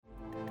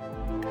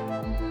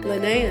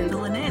Linnaean. The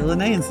The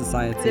Linnaean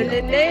Society. The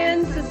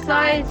Linnaean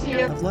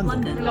Society of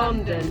London.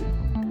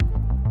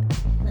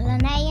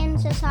 Linnaean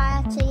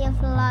Society of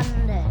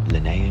London.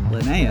 Linnaean.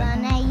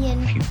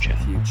 Linnaean Future.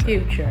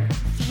 Future.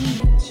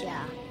 Future.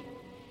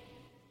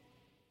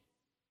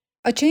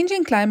 A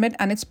changing climate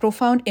and its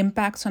profound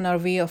impacts on our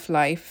way of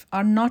life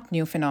are not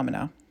new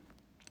phenomena.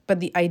 But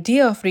the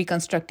idea of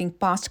reconstructing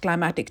past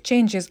climatic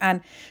changes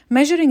and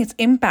measuring its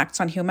impacts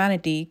on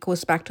humanity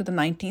goes back to the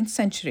 19th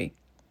century.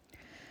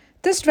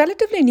 This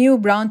relatively new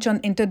branch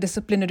on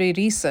interdisciplinary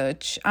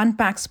research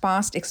unpacks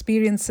past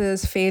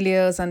experiences,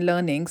 failures, and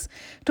learnings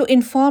to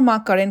inform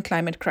our current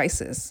climate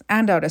crisis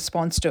and our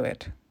response to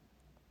it.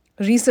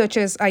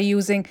 Researchers are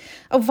using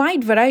a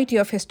wide variety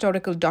of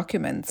historical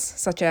documents,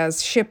 such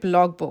as ship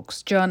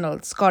logbooks,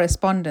 journals,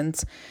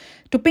 correspondence,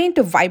 to paint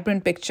a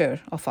vibrant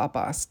picture of our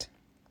past.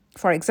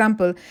 For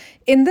example,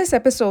 in this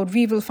episode,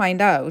 we will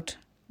find out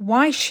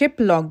why ship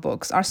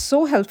logbooks are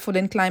so helpful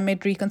in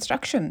climate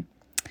reconstruction,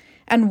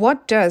 and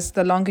what does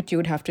the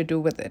longitude have to do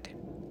with it.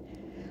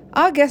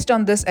 Our guest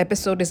on this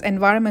episode is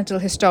environmental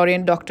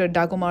historian Dr.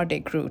 Dagomar de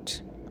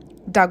Groot.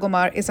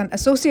 Dagomar is an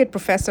associate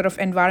professor of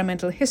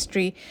environmental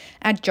history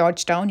at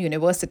Georgetown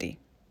University.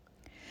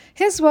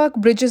 His work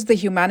bridges the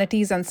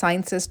humanities and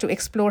sciences to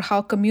explore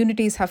how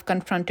communities have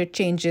confronted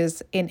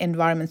changes in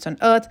environments on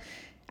Earth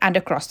and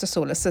across the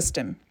solar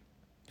system.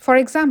 For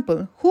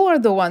example, who are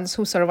the ones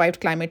who survived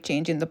climate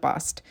change in the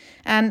past,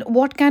 and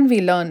what can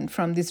we learn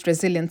from these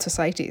resilient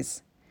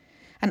societies?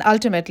 And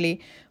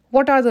ultimately,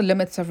 what are the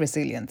limits of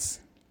resilience?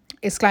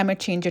 Is climate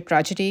change a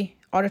tragedy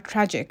or a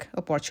tragic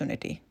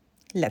opportunity?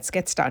 Let's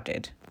get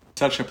started.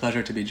 Such a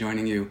pleasure to be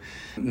joining you.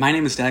 My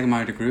name is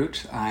Dagomar de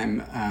Groot.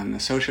 I'm an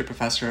associate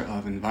professor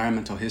of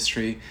environmental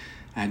history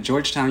at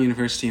Georgetown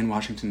University in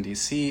Washington,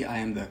 D.C. I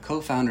am the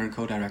co-founder and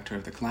co-director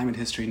of the Climate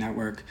History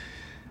Network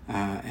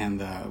and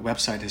the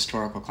website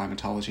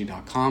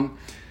historicalclimatology.com.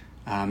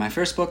 My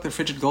first book, The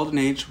Frigid Golden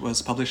Age,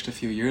 was published a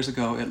few years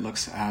ago. It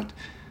looks at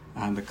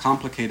the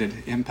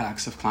complicated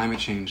impacts of climate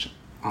change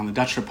on the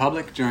Dutch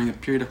Republic during a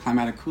period of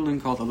climatic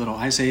cooling called the Little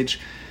Ice Age.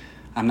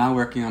 I'm now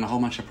working on a whole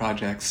bunch of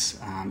projects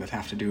that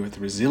have to do with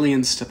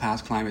resilience to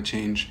past climate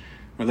change,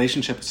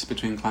 relationships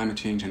between climate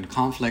change and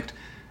conflict,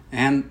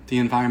 and the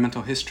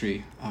environmental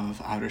history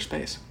of outer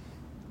space.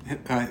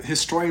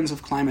 Historians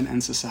of Climate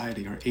and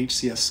Society, or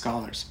HCS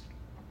scholars.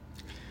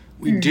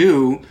 We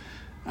do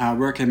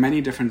work in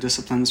many different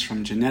disciplines,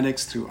 from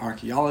genetics through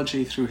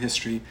archaeology through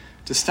history,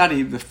 to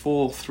study the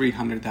full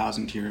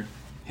 300,000-year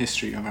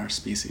history of our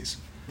species.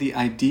 The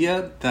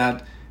idea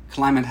that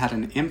climate had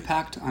an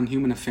impact on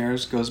human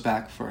affairs goes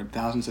back for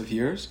thousands of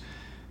years.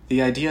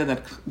 The idea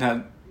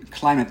that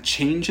climate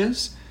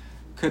changes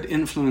could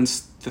influence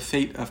the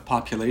fate of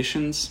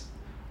populations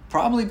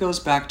probably goes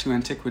back to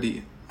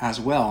antiquity as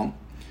well.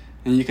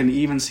 And you can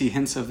even see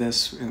hints of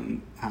this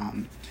in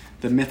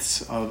the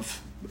myths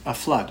of a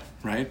flood,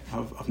 right?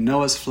 Of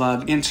Noah's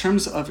flood. In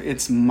terms of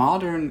its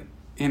modern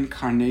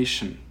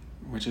incarnation,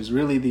 which is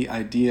really the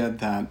idea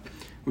that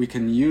we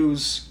can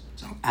use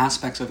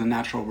aspects of the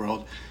natural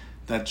world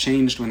that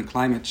changed when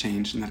climate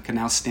changed and that can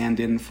now stand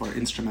in for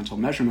instrumental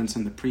measurements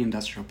in the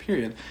pre-industrial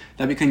period,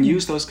 that we can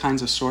use those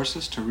kinds of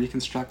sources to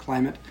reconstruct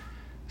climate,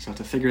 so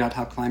to figure out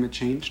how climate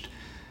changed,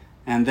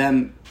 and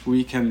then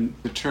we can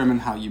determine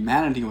how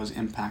humanity was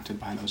impacted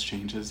by those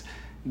changes.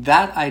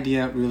 That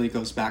idea really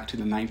goes back to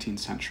the 19th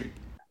century.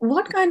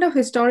 What kind of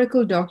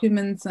historical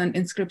documents and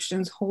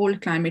inscriptions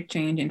hold climate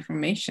change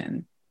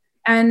information?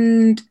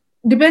 And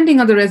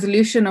depending on the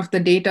resolution of the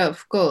data,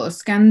 of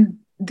course, can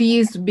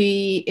these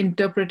be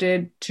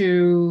interpreted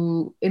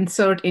to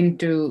insert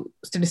into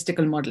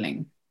statistical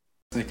modeling?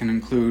 They can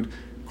include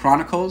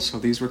chronicles, so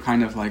these were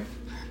kind of like,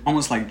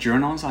 almost like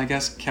journals, I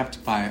guess,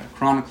 kept by a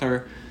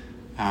chronicler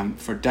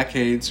for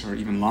decades or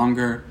even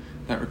longer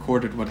that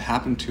recorded what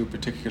happened to a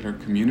particular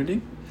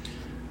community.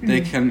 They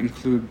can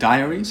include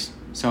diaries,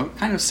 so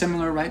kind of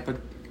similar, right,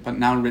 but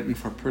now written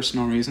for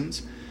personal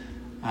reasons.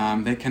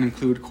 They can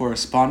include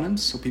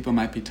correspondence, so people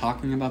might be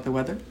talking about the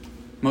weather.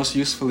 Most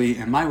usefully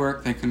in my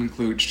work, they can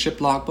include ship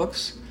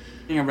logbooks.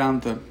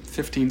 Around the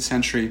 15th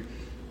century,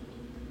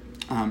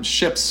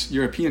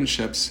 European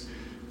ships,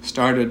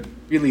 started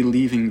really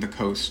leaving the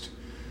coast,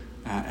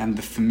 and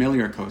the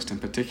familiar coast in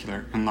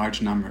particular, in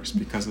large numbers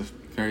because of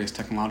various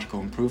technological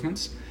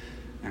improvements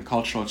and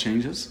cultural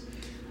changes.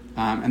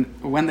 And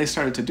when they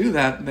started to do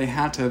that, they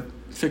had to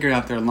figure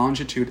out their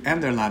longitude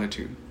and their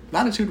latitude.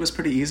 Latitude was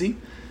pretty easy,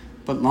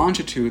 but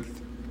longitude,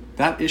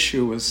 that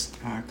issue was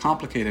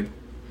complicated.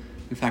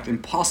 In fact,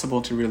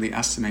 impossible to really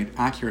estimate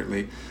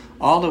accurately,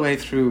 all the way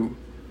through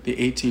the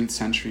 18th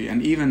century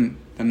and even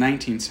the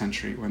 19th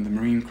century when the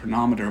marine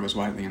chronometer was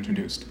widely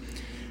introduced.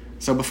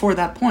 So before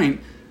that point,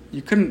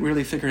 you couldn't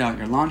really figure out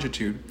your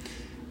longitude,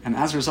 and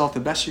as a result, the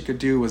best you could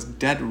do was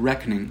dead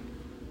reckoning,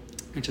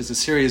 which is a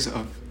series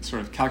of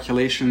sort of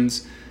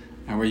calculations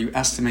where you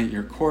estimate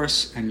your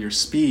course and your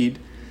speed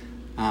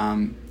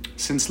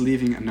since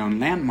leaving a known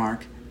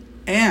landmark,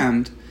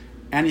 and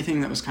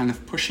anything that was kind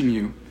of pushing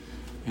you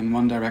in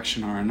one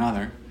direction or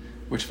another.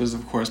 which was,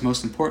 of course,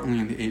 most importantly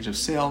in the age of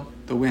sail,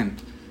 the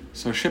wind.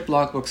 So ship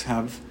logbooks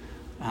have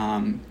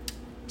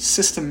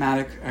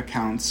systematic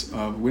accounts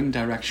of wind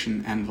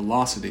direction and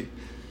velocity,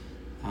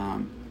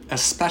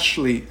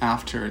 especially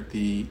after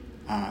the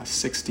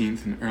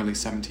 16th and early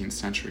 17th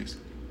centuries.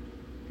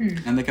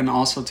 And they can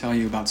also tell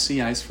you about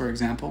sea ice, for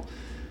example,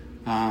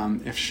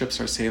 if ships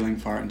are sailing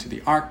far into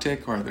the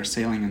Arctic or they're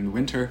sailing in the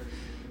winter.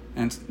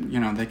 And,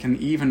 they can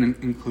even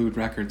include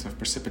records of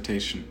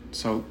precipitation.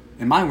 So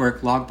in my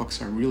work,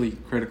 logbooks are really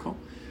critical.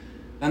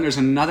 Then there's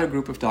another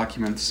group of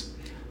documents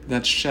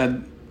that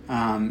shed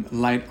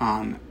light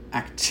on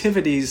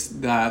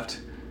activities that,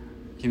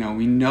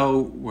 we know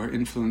were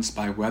influenced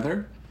by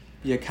weather.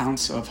 The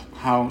accounts of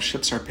how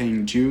ships are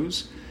paying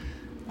dues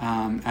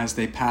as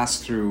they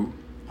pass through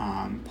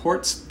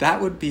ports,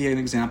 that would be an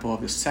example of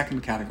the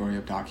second category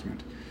of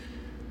document.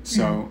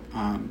 So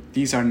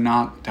these are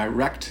not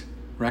direct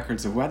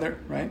records of weather,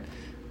 right?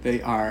 They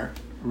are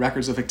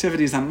records of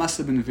activities that must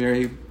have been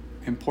very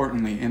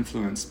importantly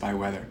influenced by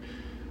weather.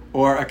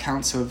 Or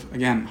accounts of,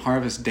 again,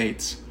 harvest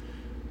dates,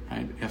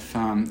 right? If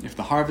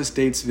the harvest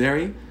dates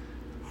vary,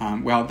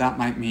 that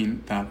might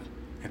mean that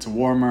it's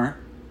warmer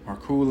or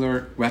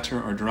cooler,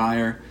 wetter or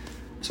drier.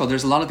 So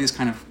there's a lot of these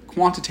kind of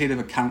quantitative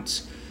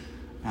accounts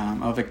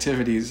of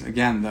activities,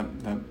 again,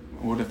 that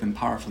would have been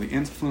powerfully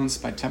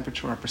influenced by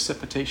temperature or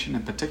precipitation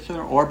in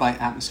particular, or by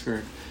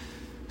atmospheric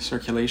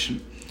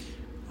circulation.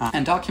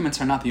 And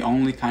documents are not the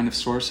only kind of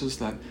sources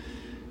that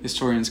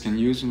historians can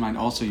use. We might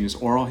also use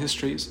oral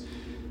histories,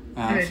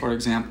 for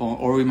example,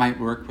 or we might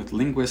work with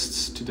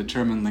linguists to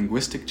determine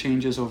linguistic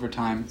changes over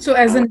time. So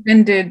as in,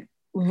 when did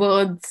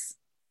words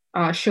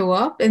show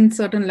up in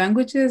certain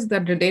languages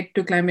that relate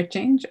to climate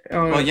change?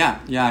 Or? Well,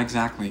 yeah,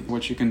 exactly.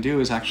 What you can do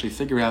is actually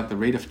figure out the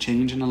rate of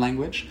change in a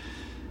language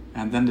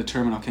and then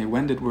determine, okay,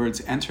 when did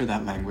words enter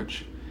that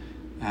language?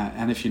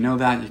 And if you know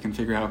that, you can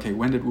figure out, okay,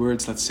 when did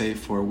words, let's say,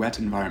 for wet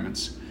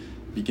environments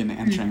begin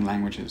entering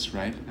languages,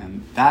 right?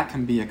 And that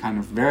can be a kind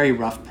of very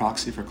rough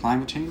proxy for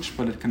climate change,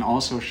 but it can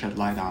also shed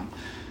light on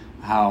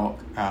how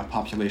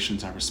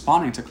populations are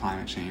responding to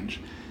climate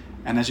change.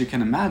 And as you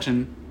can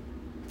imagine,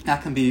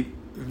 that can be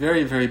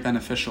very, very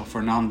beneficial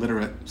for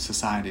non-literate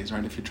societies,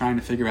 right? If you're trying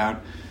to figure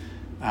out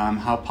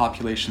how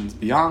populations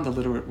beyond the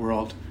literate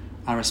world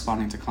are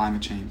responding to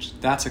climate change,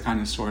 that's a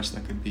kind of source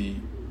that could be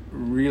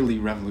really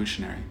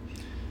revolutionary.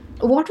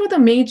 What were the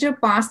major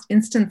past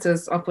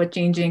instances of a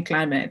changing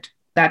climate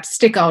that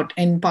stick out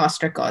in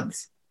past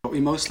records? What we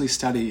mostly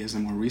study is the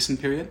more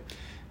recent period,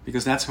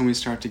 because that's when we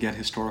start to get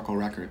historical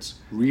records,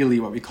 really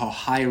what we call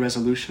high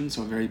resolution,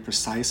 so very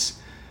precise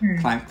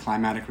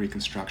climatic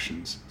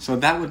reconstructions. So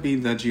that would be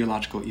the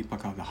geological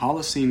epoch of the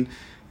Holocene,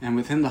 and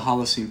within the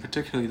Holocene,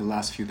 particularly the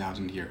last few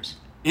thousand years.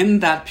 In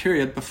that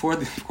period, before,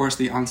 of course,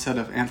 the onset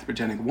of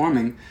anthropogenic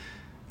warming,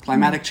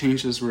 climatic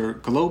changes were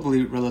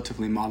globally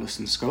relatively modest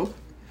in scope.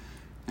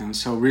 And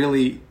so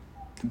really,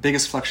 the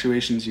biggest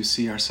fluctuations you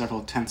see are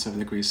several tenths of a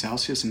degree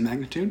Celsius in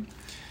magnitude.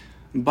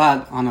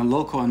 But on a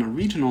local and a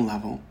regional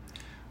level,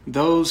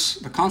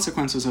 the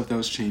consequences of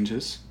those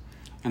changes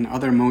and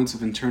other modes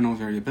of internal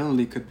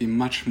variability could be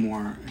much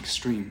more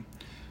extreme.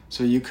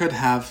 So you could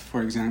have,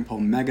 for example,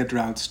 mega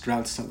droughts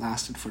that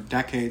lasted for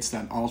decades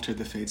that altered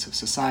the fates of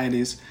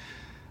societies,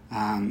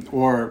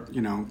 or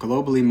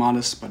globally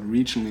modest but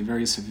regionally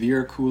very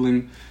severe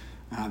cooling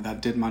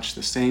that did much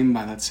the same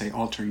by, let's say,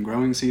 altering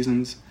growing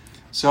seasons.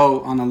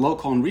 So on a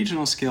local and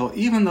regional scale,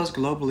 even those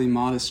globally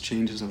modest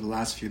changes of the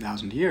last few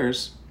thousand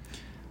years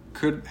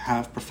could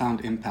have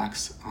profound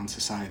impacts on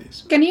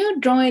societies. Can you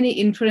draw any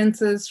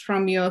inferences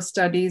from your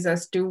studies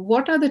as to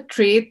what are the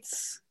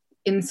traits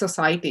in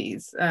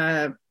societies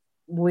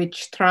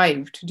which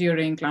thrived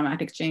during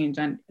climatic change,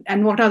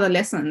 and what are the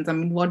lessons? I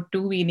mean, what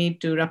do we need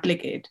to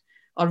replicate,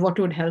 or what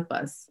would help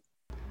us?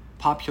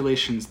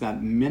 Populations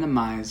that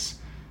minimize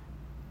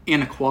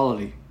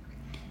inequality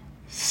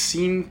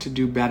seem to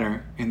do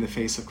better in the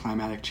face of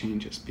climatic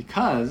changes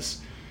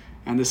because,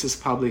 and this is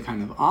probably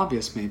kind of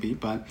obvious maybe,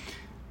 but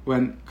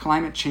when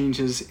climate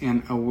changes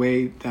in a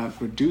way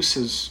that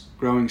reduces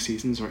growing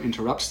seasons or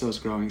interrupts those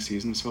growing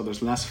seasons, so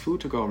there's less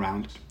food to go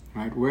around,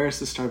 right? Where is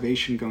the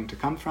starvation going to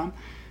come from?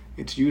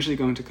 It's usually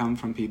going to come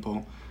from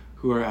people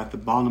who are at the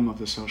bottom of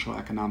the social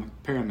economic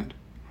pyramid,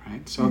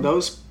 right? So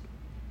those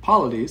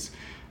polities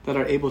that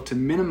are able to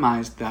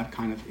minimize that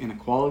kind of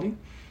inequality,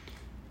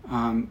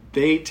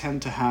 they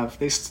tend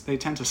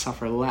to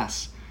suffer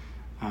less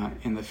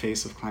in the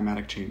face of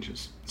climatic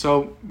changes.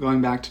 So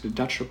going back to the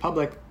Dutch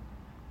Republic,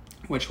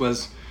 which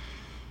was,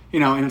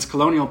 in its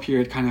colonial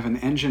period, kind of an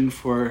engine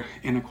for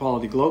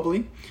inequality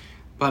globally,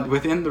 but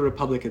within the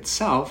Republic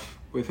itself,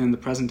 within the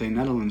present-day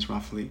Netherlands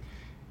roughly,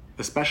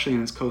 especially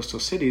in its coastal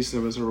cities,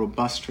 there was a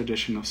robust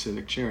tradition of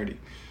civic charity,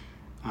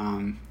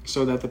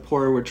 so that the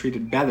poor were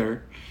treated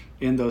better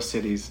in those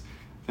cities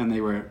than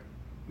they were in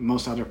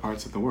most other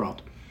parts of the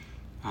world.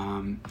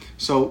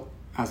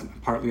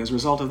 Partly as a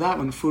result of that,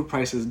 when food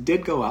prices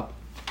did go up,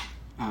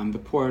 the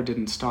poor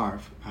didn't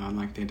starve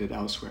like they did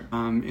elsewhere.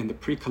 In the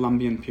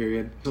pre-Columbian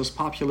period, those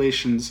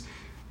populations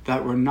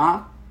that were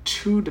not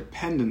too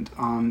dependent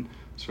on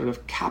sort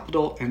of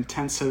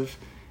capital-intensive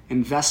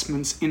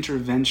investments,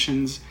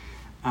 interventions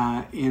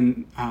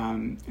in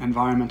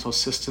environmental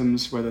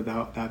systems, whether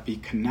that be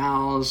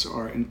canals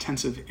or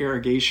intensive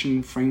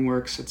irrigation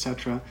frameworks,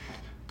 etc.,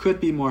 could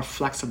be more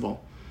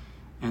flexible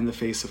in the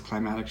face of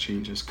climatic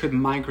changes, could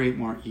migrate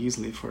more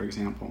easily, for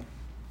example,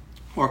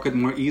 or could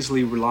more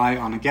easily rely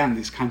on, again,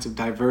 these kinds of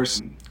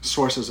diverse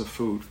sources of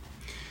food.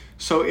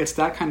 So it's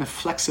that kind of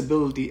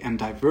flexibility and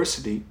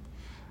diversity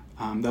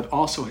that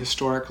also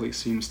historically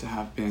seems to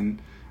have been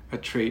a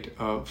trait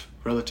of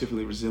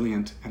relatively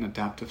resilient and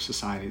adaptive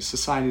societies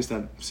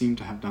that seem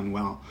to have done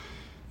well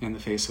in the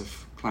face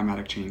of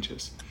climatic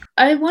changes.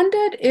 I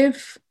wondered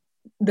if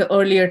the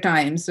earlier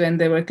times when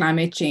there were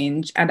climate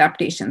change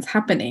adaptations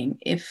happening,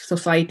 if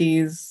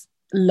societies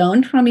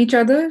learned from each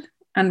other,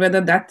 and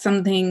whether that's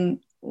something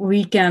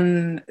we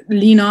can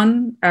lean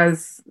on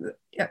as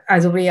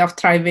a way of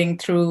thriving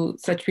through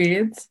such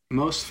periods.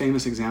 Most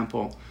famous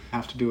example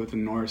have to do with the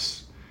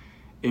Norse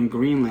in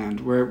Greenland,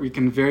 where we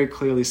can very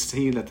clearly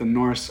see that the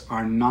Norse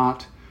are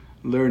not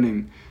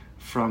learning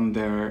from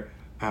their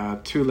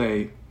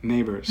Thule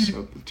neighbors. Mm-hmm.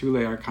 So the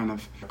Thule are kind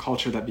of a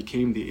culture that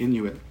became the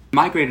Inuit.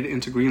 Migrated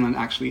into Greenland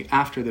actually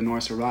after the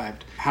Norse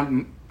arrived,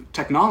 had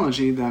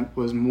technology that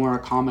was more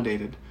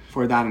accommodated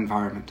for that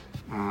environment.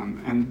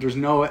 And there's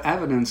no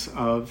evidence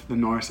of the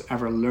Norse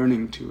ever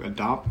learning to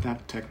adopt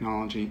that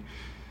technology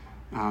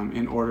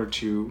in order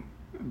to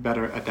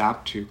better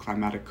adapt to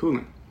climatic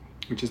cooling,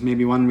 which is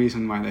maybe one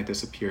reason why they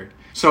disappeared.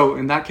 So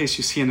in that case,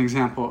 you see an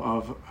example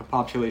of a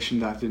population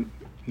that did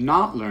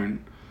not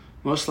learn,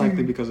 most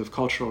likely because of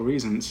cultural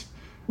reasons.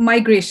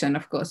 Migration,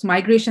 of course.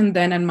 Migration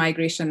then and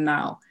migration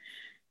now.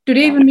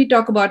 Today, when we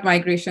talk about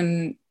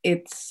migration,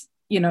 it's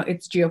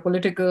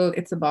geopolitical,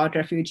 it's about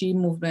refugee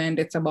movement,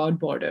 it's about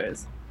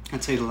borders.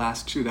 I'd say the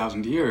last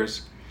 2,000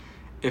 years,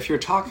 if you're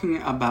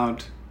talking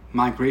about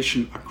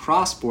migration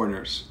across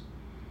borders,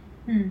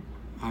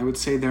 I would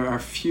say there are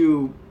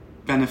few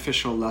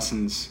beneficial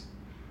lessons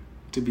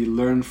to be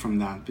learned from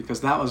that,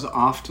 because that was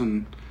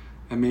often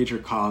a major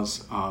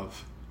cause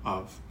of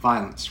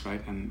violence,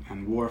 right,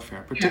 and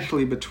warfare,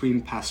 particularly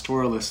between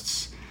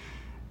pastoralists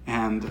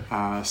and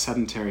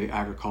sedentary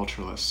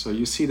agriculturalists. So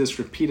you see this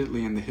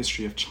repeatedly in the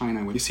history of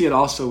China. You see it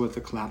also with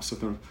the collapse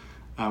of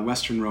the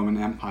Western Roman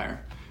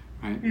Empire,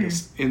 right?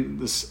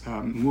 This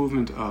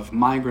movement of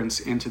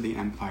migrants into the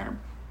empire,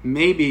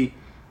 maybe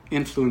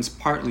influenced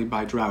partly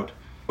by drought.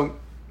 So,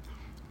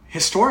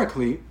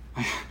 historically,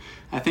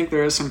 I think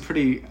there are some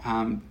pretty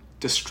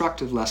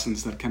destructive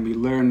lessons that can be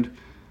learned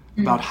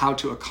about how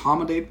to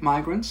accommodate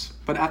migrants,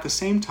 but at the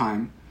same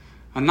time,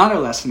 another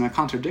lesson, a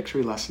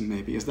contradictory lesson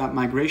maybe, is that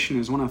migration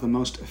is one of the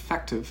most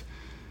effective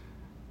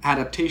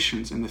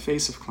adaptations in the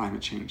face of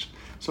climate change.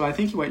 So I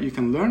think what you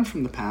can learn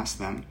from the past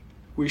then,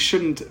 we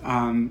shouldn't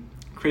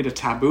create a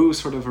taboo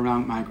sort of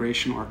around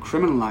migration or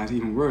criminalize,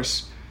 even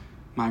worse,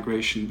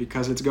 migration,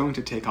 because it's going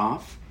to take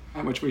off.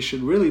 And which we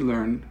should really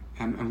learn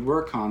and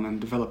work on and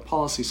develop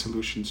policy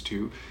solutions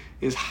to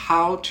is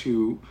how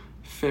to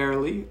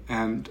fairly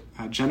and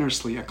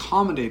generously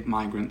accommodate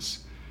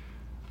migrants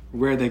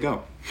where they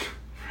go.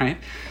 Right?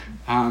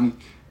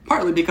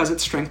 Partly because it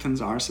strengthens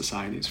our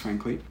societies,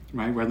 frankly,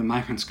 right, where the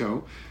migrants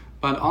go,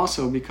 but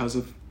also because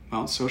of,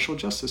 social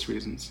justice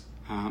reasons.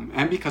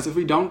 And because if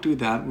we don't do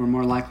that, we're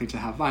more likely to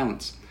have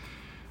violence,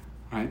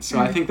 right? So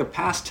I think the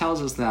past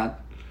tells us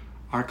that,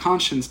 our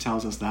conscience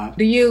tells us that.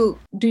 Do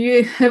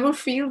you ever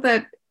feel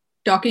that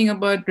talking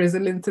about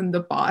resilience in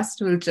the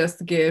past will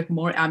just give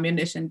more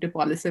ammunition to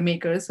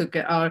policymakers who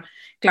are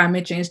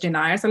climate change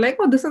deniers? Are like,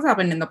 this has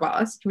happened in the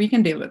past. We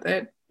can deal with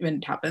it when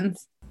it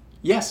happens.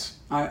 Yes,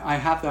 I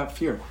have that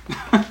fear.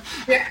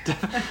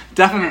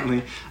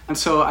 Definitely. And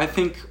so I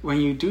think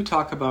when you do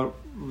talk about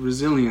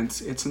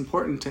resilience, it's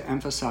important to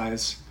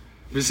emphasize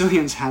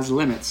resilience has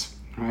limits,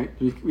 right?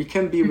 We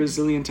can be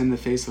resilient in the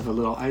face of a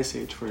little ice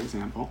age, for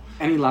example.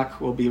 Any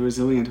luck will be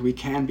resilient. We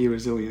can be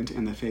resilient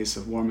in the face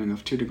of warming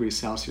of 2 degrees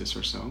Celsius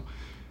or so.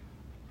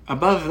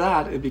 Above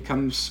that, it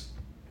becomes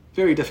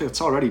very difficult.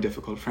 It's already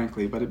difficult,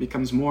 frankly, but it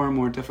becomes more and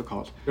more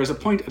difficult. There's a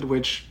point at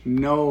which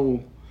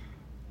no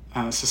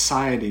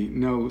society,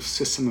 no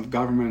system of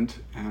government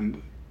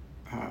and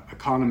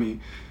economy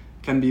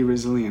can be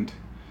resilient.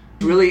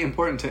 It's really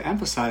important to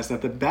emphasize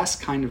that the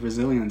best kind of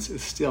resilience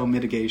is still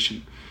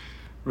mitigation,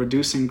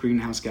 reducing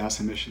greenhouse gas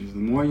emissions. The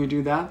more you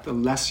do that, the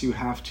less you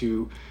have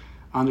to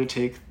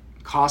undertake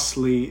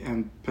costly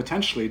and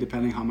potentially,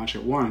 depending how much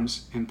it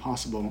warms,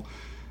 impossible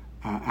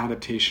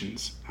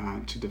adaptations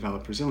to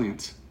develop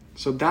resilience.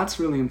 So that's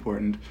really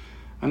important.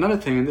 Another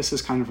thing, and this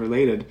is kind of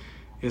related,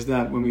 is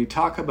that when we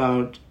talk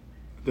about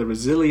the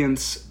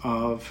resilience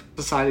of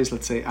societies,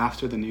 let's say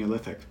after the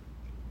Neolithic,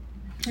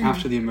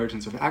 after the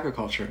emergence of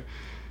agriculture,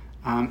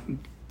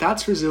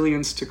 that's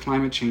resilience to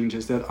climate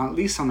changes that, at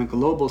least on a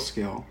global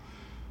scale,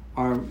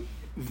 are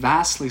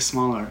vastly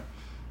smaller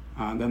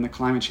than the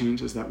climate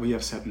changes that we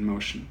have set in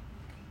motion.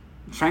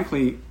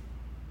 Frankly,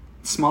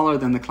 smaller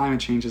than the climate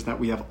changes that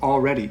we have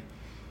already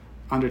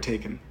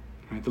undertaken.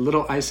 Right? The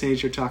little ice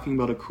age, you're talking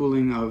about a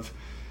cooling of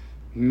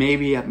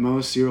maybe at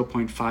most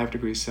 0.5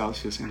 degrees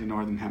Celsius in the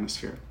northern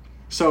hemisphere.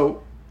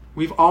 So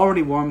we've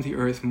already warmed the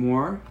Earth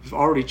more, we've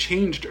already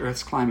changed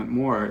Earth's climate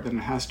more than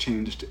it has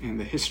changed in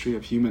the history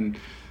of human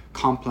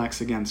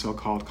complex, again,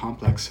 so-called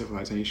complex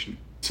civilization.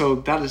 So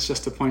that is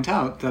just to point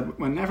out that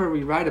whenever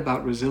we write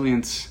about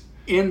resilience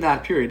in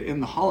that period, in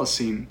the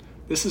Holocene,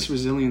 this is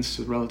resilience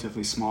to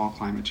relatively small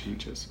climate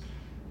changes.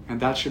 And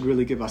that should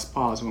really give us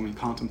pause when we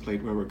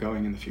contemplate where we're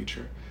going in the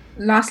future.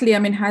 Lastly,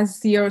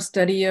 has your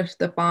study of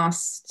the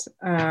past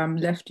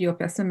left you a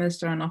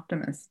pessimist or an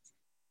optimist?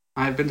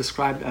 I've been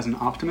described as an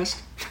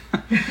optimist.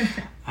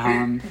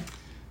 I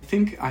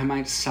think I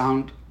might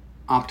sound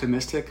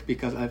optimistic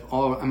because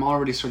I'm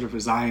already sort of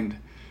resigned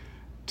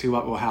to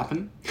what will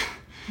happen.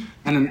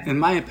 And in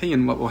my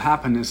opinion, what will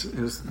happen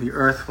is the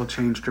Earth will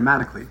change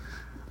dramatically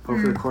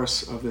over the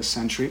course of this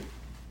century.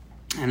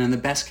 And in the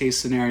best case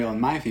scenario, in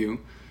my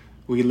view,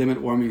 we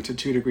limit warming to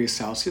 2 degrees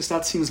Celsius.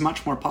 That seems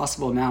much more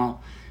possible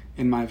now,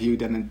 in my view,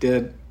 than it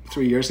did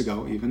 3 years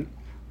ago even.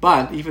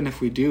 But even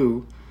if we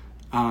do,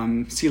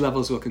 sea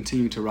levels will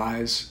continue to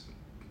rise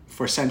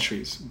for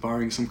centuries,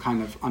 barring some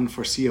kind of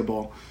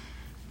unforeseeable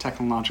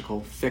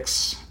technological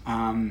fix.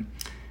 And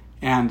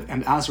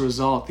as a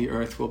result, the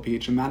Earth will be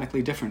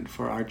dramatically different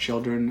for our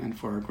children and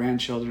for our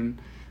grandchildren,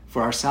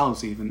 for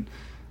ourselves even,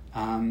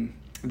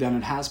 than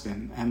it has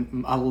been.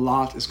 And a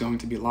lot is going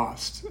to be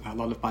lost. A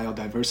lot of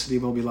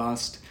biodiversity will be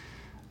lost.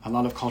 A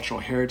lot of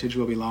cultural heritage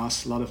will be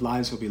lost. A lot of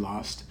lives will be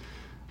lost.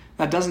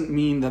 That doesn't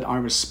mean that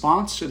our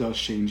response to those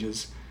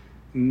changes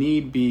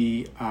need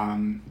be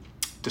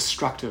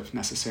destructive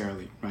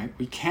necessarily, right?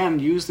 We can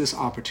use this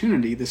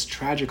opportunity, this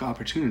tragic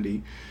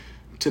opportunity,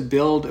 to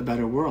build a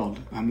better world,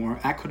 a more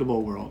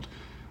equitable world,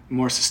 a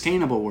more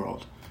sustainable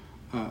world,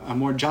 a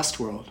more just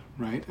world,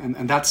 right?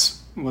 And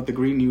that's what the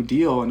Green New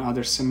Deal and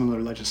other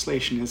similar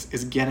legislation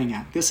is getting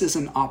at. This is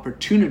an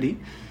opportunity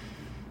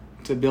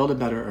to build a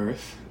better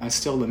Earth. I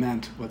still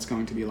lament what's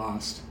going to be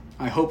lost.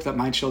 I hope that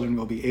my children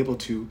will be able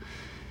to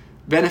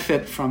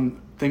benefit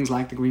from things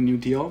like the Green New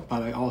Deal,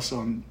 but I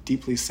also am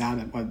deeply sad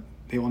at what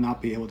they will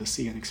not be able to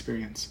see and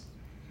experience.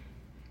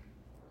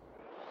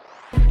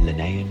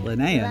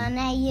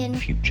 Linnaean.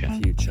 Future.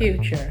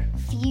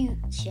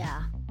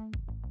 Future.